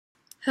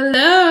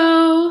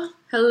Hello.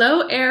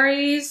 Hello,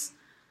 Aries.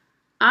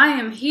 I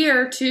am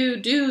here to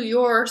do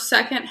your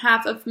second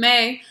half of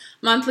May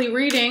monthly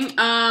reading.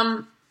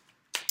 I'm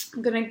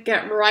going to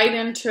get right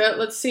into it.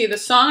 Let's see. The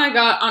song I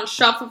got on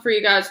shuffle for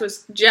you guys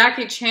was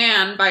Jackie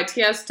Chan by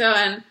Tiesto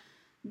and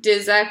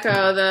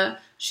Dizeco. The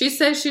She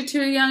Says She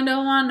Too Young,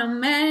 Don't Want No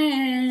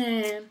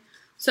Man.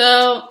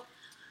 So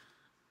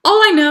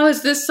all I know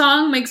is this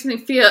song makes me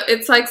feel,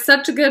 it's like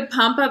such a good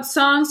pump-up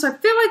song. So I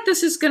feel like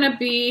this is going to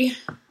be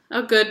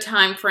a good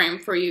time frame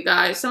for you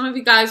guys. Some of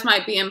you guys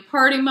might be in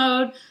party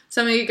mode.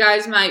 Some of you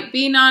guys might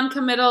be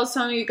non-committal.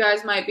 Some of you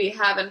guys might be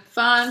having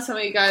fun. Some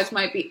of you guys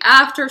might be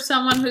after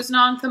someone who's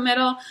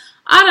non-committal.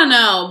 I don't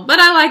know, but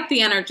I like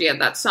the energy of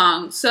that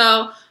song.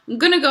 So I'm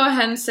going to go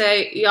ahead and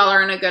say y'all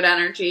are in a good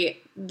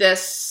energy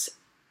this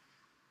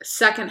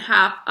second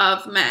half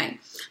of May.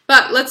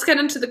 But let's get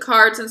into the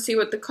cards and see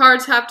what the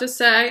cards have to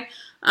say.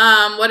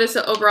 What is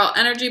the overall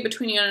energy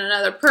between you and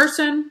another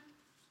person?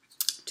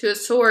 Two of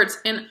Swords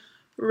in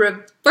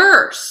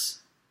reverse.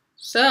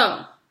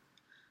 So,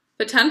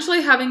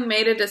 potentially having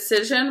made a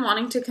decision,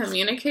 wanting to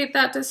communicate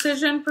that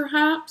decision,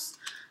 perhaps.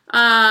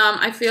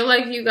 I feel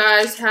like you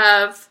guys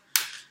have...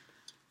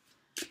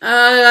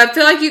 I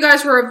feel like you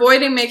guys were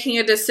avoiding making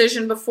a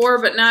decision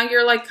before, but now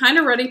you're like kind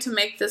of ready to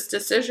make this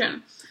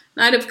decision.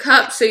 Knight of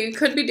Cups, so you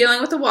could be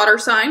dealing with a water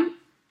sign.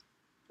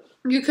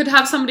 You could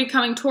have somebody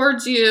coming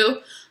towards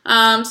you,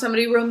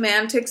 somebody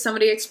romantic,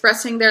 somebody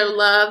expressing their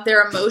love,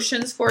 their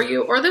emotions for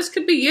you, or this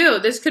could be you.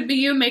 This could be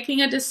you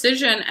making a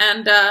decision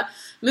and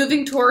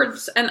moving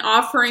towards and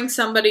offering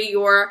somebody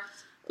your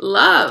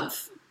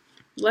love.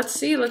 Let's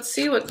see what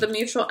the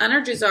mutual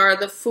energies are.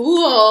 The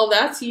Fool,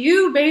 that's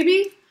you,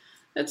 baby.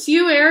 That's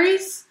you,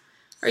 Aries.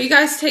 Are you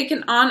guys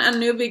taking on a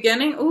new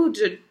beginning? Ooh,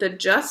 the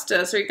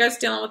Justice. Are you guys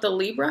dealing with a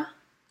Libra?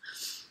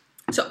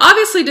 So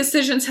obviously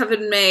decisions have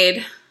been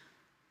made.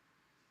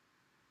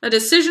 A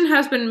decision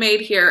has been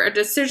made here. A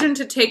decision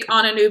to take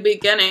on a new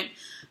beginning.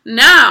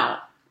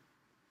 Now,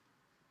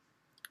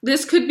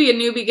 this could be a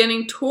new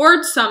beginning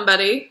towards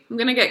somebody. I'm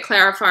going to get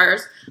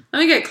clarifiers. Let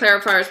me get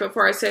clarifiers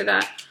before I say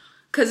that.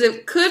 Because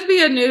it could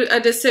be a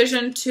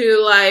decision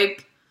to,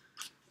 like,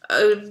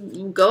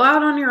 go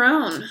out on your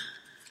own.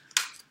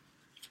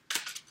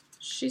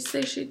 She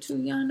say she too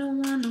young,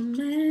 don't want no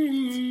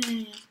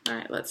man. All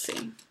right, let's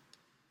see.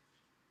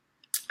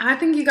 I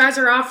think you guys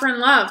are offering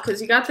love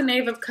because you got the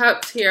Knave of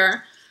Cups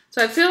here.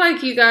 So I feel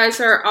like you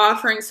guys are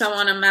offering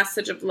someone a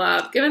message of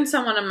love, giving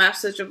someone a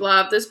message of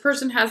love. This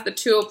person has the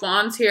Two of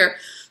Wands here.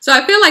 So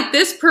I feel like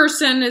this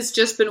person has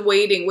just been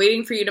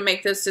waiting for you to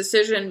make this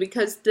decision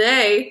because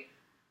they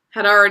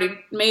had already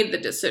made the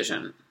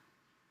decision.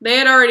 They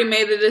had already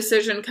made the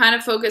decision, kind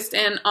of focused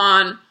in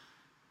on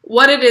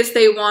what it is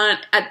they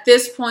want. At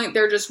this point,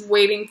 they're just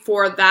waiting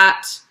for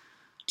that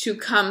to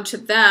come to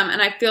them.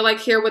 And I feel like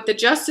here with the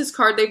Justice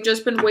card, they've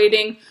just been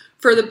waiting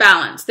for the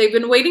balance. They've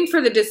been waiting for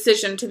the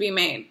decision to be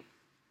made.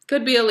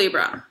 Could be a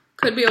Libra.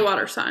 Could be a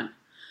water sign.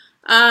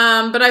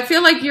 But I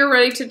feel like you're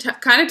ready to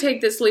kind of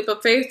take this leap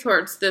of faith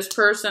towards this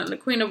person. The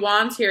Queen of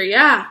Wands here.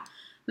 Yeah.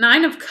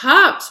 Nine of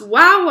Cups.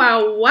 Wow,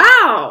 wow,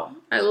 wow.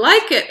 I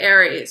like it,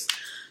 Aries.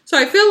 So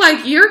I feel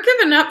like you're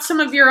giving up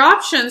some of your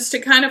options to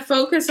kind of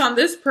focus on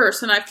this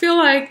person. I feel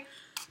like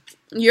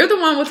you're the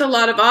one with a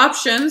lot of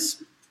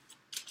options.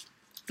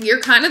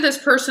 You're kind of this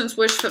person's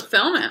wish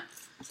fulfillment.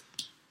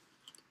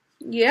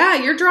 Yeah,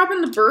 you're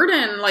dropping the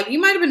burden. Like, you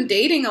might have been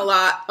dating a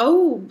lot.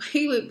 Oh,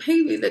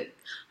 baby, the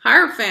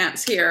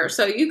Hierophants here.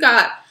 So you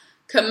got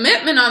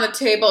commitment on the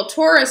table.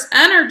 Taurus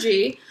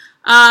energy.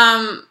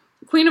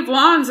 Queen of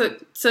Wands,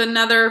 it's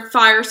another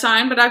fire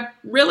sign, but I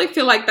really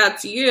feel like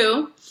that's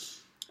you.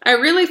 I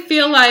really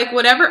feel like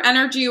whatever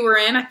energy you were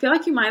in, I feel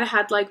like you might have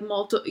had like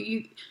multiple...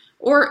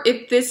 Or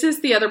if this is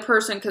the other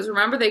person, because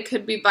remember, they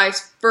could be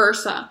vice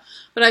versa.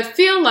 But I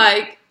feel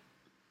like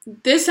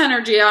this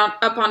energy up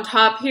on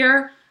top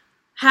here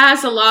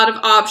has a lot of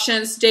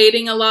options,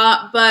 dating a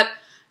lot, but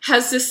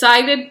has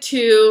decided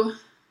to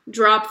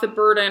drop the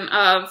burden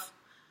of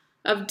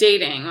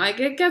dating. Like,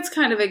 it gets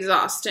kind of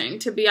exhausting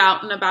to be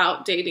out and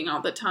about dating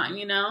all the time,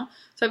 you know?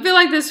 So I feel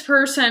like this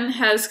person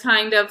has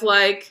kind of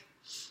like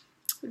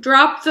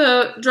dropped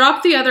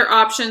the other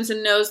options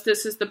and knows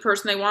this is the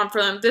person they want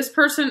for them. This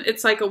person,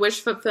 it's like a wish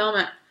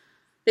fulfillment.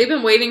 They've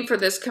been waiting for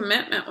this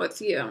commitment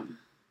with you.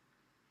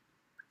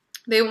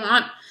 They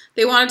want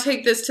to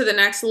take this to the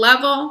next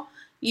level.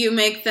 You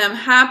make them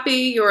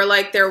happy. You're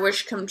like their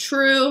wish come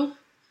true.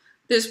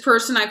 This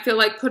person, I feel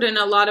like, put in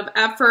a lot of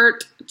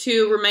effort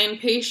to remain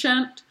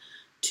patient,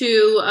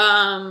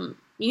 to,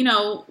 you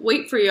know,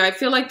 wait for you. I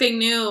feel like they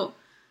knew,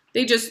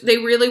 they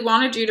really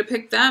wanted you to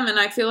pick them, and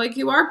I feel like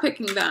you are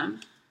picking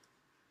them.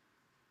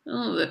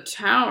 Oh, the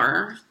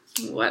Tower.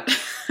 What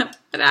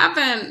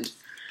happened?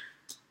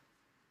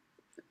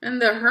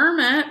 And the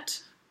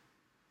Hermit.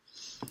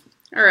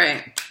 All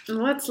right,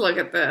 let's look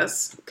at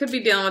this. Could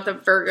be dealing with a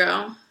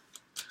Virgo.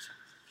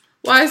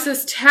 Why is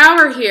this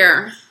Tower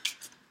here?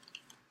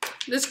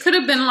 This could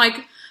have been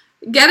like,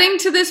 getting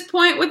to this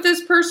point with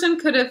this person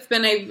could have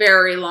been a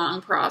very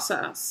long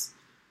process.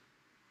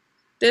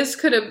 This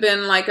could have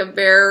been like a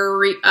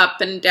very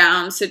up and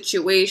down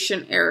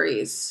situation,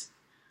 Aries.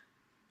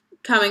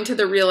 Coming to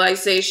the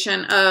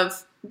realization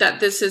of that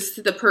this is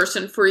the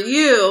person for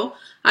you.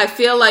 I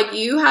feel like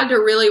you had to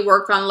really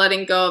work on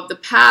letting go of the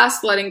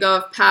past, letting go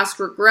of past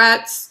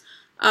regrets.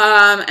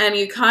 And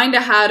you kind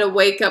of had a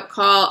wake-up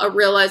call, a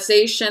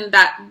realization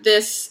that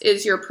this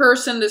is your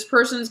person. This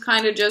person's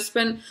kind of just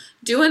been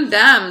doing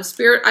them.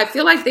 Spirit, I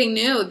feel like they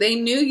knew. They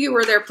knew you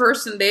were their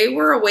person. They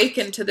were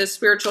awakened to this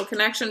spiritual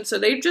connection. So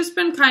they've just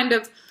been kind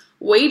of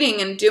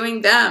waiting and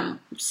doing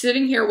them.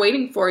 Sitting here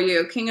waiting for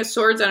you. King of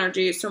Swords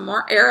energy, so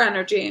more air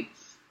energy.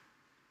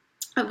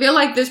 I feel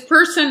like this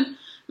person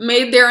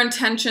made their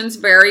intentions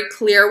very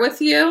clear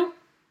with you.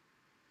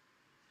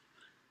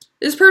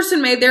 This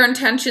person made their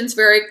intentions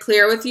very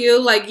clear with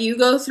you. Like, you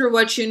go through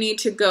what you need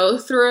to go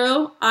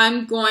through.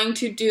 I'm going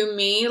to do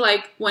me.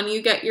 Like, when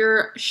you get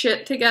your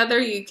shit together,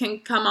 you can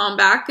come on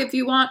back if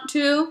you want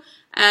to.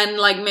 And,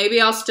 like, maybe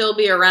I'll still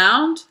be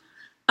around.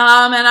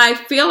 And I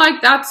feel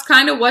like that's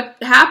kind of what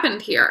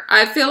happened here.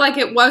 I feel like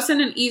it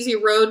wasn't an easy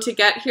road to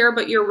get here,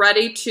 but you're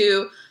ready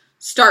to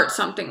start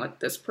something with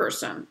this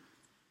person.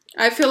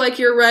 I feel like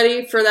you're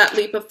ready for that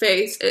leap of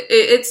faith.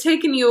 It's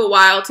taken you a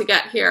while to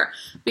get here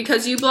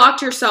because you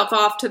blocked yourself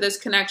off to this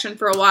connection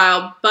for a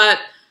while, but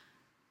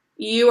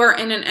you are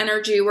in an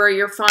energy where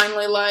you're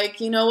finally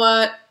like, you know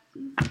what?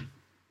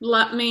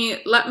 Let me,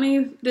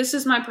 this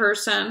is my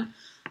person.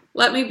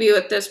 Let me be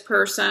with this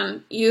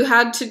person. You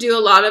had to do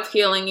a lot of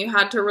healing. You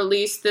had to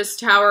release this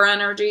tower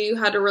energy. You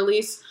had to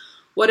release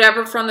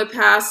whatever from the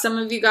past. Some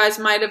of you guys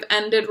might have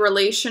ended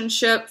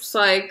relationships.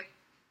 Like,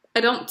 I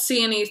don't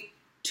see any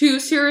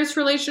too serious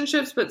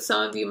relationships, but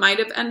some of you might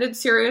have ended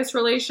serious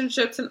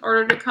relationships in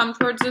order to come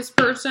towards this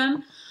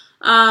person.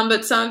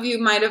 But some of you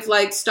might have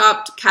like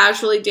stopped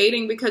casually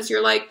dating because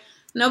you're like,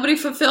 nobody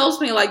fulfills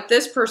me like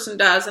this person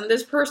does. And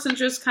this person's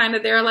just kind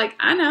of there like,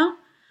 I know.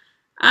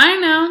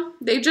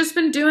 They've just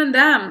been doing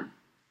them.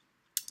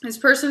 This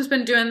person's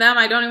been doing them.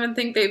 I don't even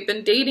think they've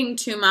been dating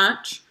too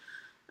much.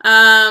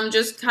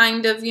 Just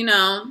kind of, you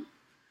know,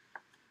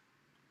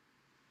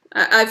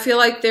 I feel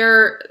like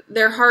their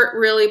heart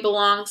really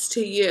belongs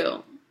to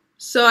you.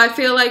 So I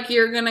feel like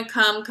you're going to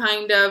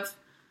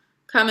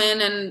come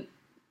in and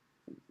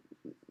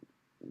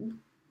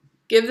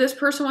give this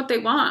person what they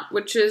want,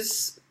 which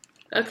is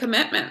a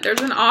commitment. There's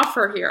an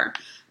offer here.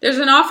 There's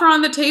an offer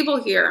on the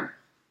table here.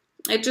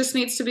 It just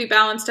needs to be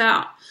balanced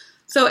out.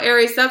 So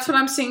Aries, that's what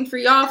I'm seeing for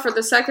y'all for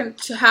the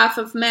second half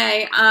of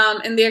May.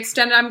 In the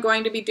extended, I'm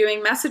going to be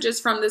doing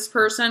messages from this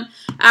person,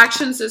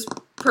 actions this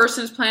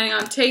person is planning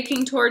on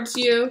taking towards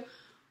you,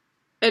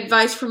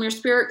 advice from your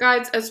spirit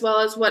guides, as well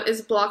as what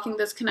is blocking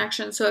this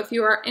connection. So if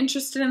you are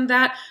interested in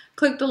that,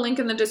 click the link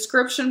in the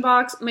description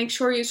box. Make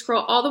sure you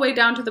scroll all the way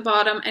down to the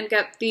bottom and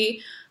get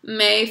the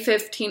May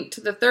 15th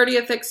to the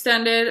 30th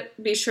extended.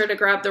 Be sure to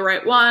grab the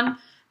right one.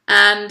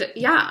 And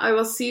yeah, I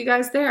will see you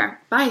guys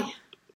there. Bye.